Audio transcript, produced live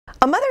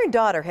and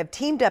daughter have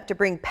teamed up to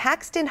bring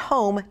Paxton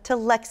Home to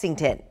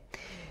Lexington.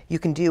 You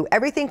can do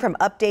everything from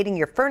updating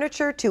your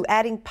furniture to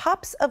adding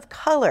pops of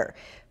color.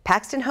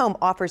 Paxton Home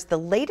offers the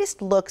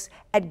latest looks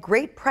at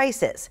great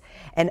prices.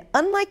 And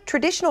unlike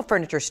traditional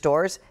furniture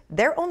stores,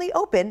 they're only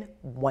open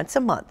once a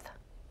month.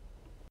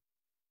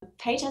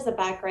 Paige has a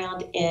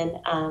background in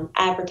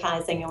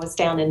advertising and was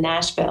down in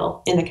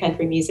Nashville in the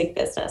country music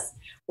business.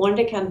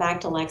 Wanted to come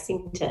back to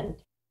Lexington.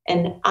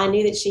 And I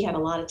knew that she had a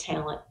lot of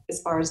talent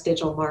as far as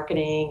digital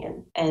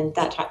marketing and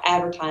that type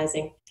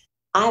advertising.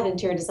 I have an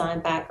interior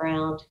design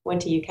background,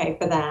 went to UK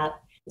for that.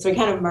 So we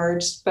kind of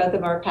merged both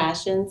of our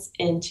passions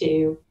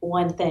into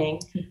one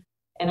thing.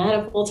 And I had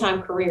a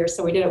full-time career,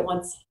 so we did it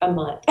once a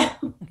month.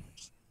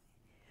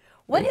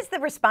 What has the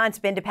response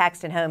been to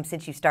Paxton Home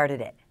since you started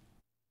it?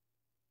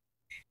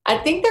 I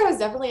think there was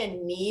definitely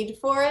a need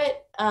for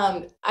it.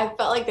 I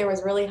felt like there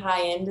was really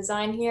high-end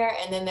design here,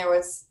 and then there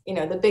was,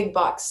 the big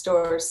box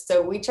stores.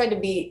 So we tried to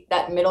be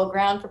that middle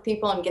ground for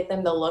people and get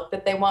them the look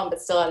that they want,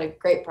 but still at a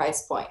great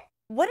price point.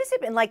 What has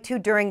it been like too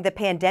during the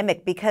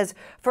pandemic? Because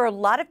for a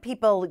lot of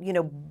people,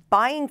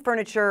 buying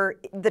furniture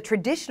the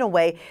traditional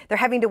way, they're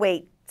having to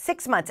wait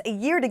 6 months, a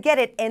year to get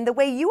it. And the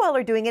way you all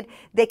are doing it,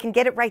 they can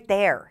get it right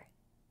there.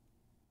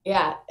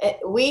 Yeah,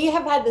 we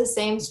have had the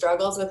same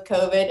struggles with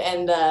COVID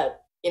and the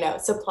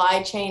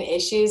supply chain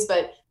issues,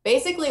 but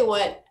basically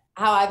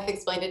how I've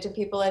explained it to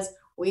people is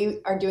we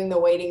are doing the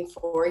waiting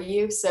for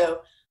you.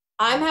 So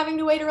I'm having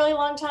to wait a really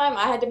long time.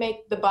 I had to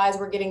make the buys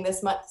we're getting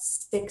this month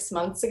 6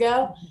 months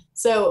ago.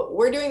 So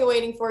we're doing the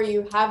waiting for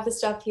you, have the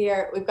stuff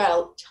here. We've got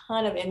a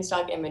ton of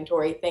in-stock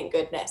inventory, thank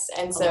goodness.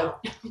 And so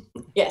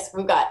yes,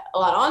 we've got a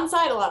lot on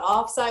site, a lot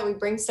off site. We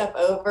bring stuff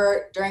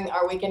over during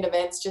our weekend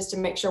events just to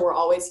make sure we're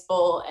always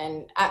full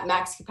and at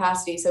max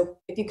capacity. So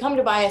if you come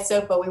to buy a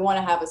sofa, we want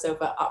to have a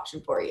sofa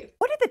option for you.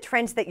 What are the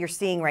trends that you're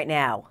seeing right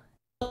now?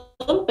 A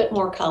little bit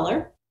more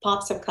color,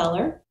 pops of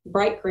color.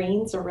 Bright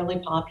greens are really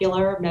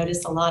popular. I've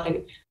noticed a lot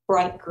of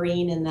bright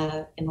green in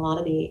a lot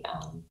of the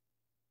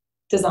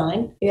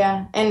design.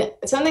 Yeah, and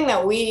something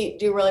that we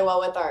do really well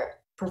with our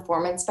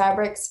performance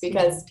fabrics,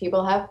 because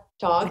people have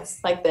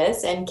dogs like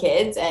this and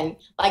kids and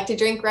like to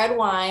drink red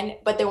wine,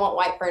 but they want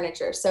white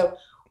furniture. So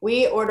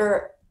we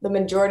order the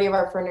majority of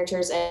our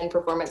furnitures and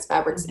performance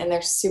fabrics, and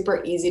they're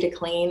super easy to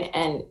clean,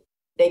 and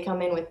they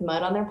come in with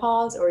mud on their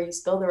paws, or you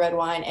spill the red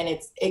wine and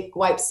it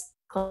wipes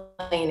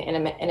clean in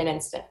an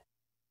instant.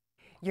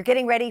 You're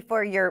getting ready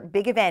for your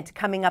big event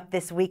coming up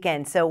this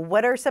weekend. So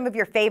what are some of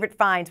your favorite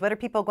finds? What are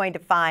people going to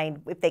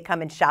find if they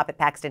come and shop at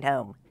Paxton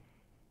Home?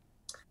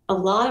 A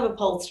lot of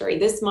upholstery.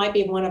 This might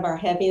be one of our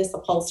heaviest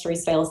upholstery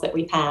sales that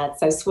we've had.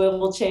 So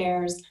swivel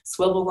chairs,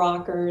 swivel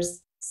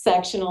rockers,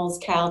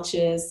 sectionals,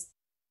 couches.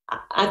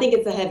 I think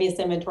it's the heaviest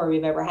inventory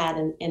we've ever had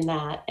in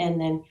that.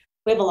 And then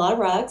we have a lot of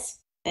rugs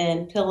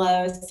and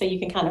pillows, so you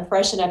can kind of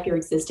freshen up your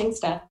existing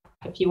stuff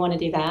if you want to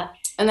do that.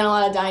 And then a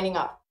lot of dining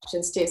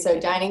options too. So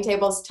dining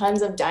tables,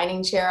 tons of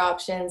dining chair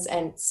options,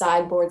 and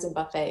sideboards and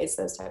buffets,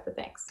 those type of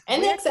things.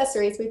 And the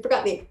accessories. We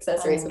forgot the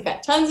accessories. We've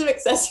got tons of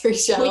accessory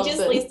shelves. We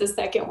just leased a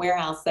second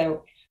warehouse,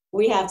 so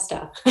we have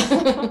stuff.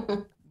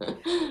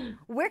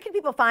 Where can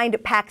people find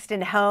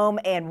Paxton Home,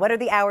 and what are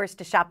the hours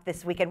to shop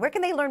this weekend? Where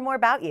can they learn more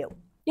about you?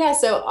 Yeah,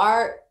 so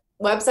our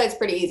website's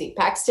pretty easy,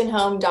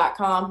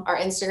 paxtonhome.com. Our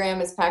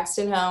Instagram is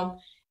Paxton Home.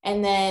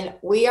 And then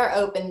we are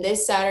open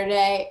this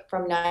Saturday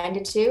from 9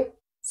 to 2,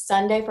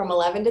 Sunday from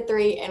 11 to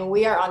 3, and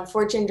we are on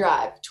Fortune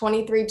Drive,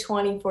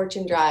 2320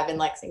 Fortune Drive in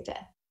Lexington.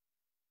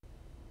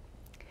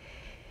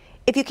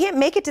 If you can't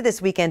make it to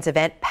this weekend's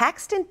event,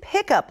 Paxton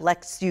Pickup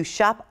lets you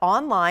shop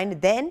online,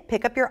 then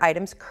pick up your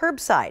items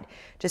curbside.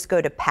 Just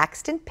go to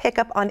Paxton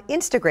Pickup on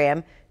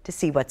Instagram to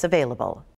see what's available.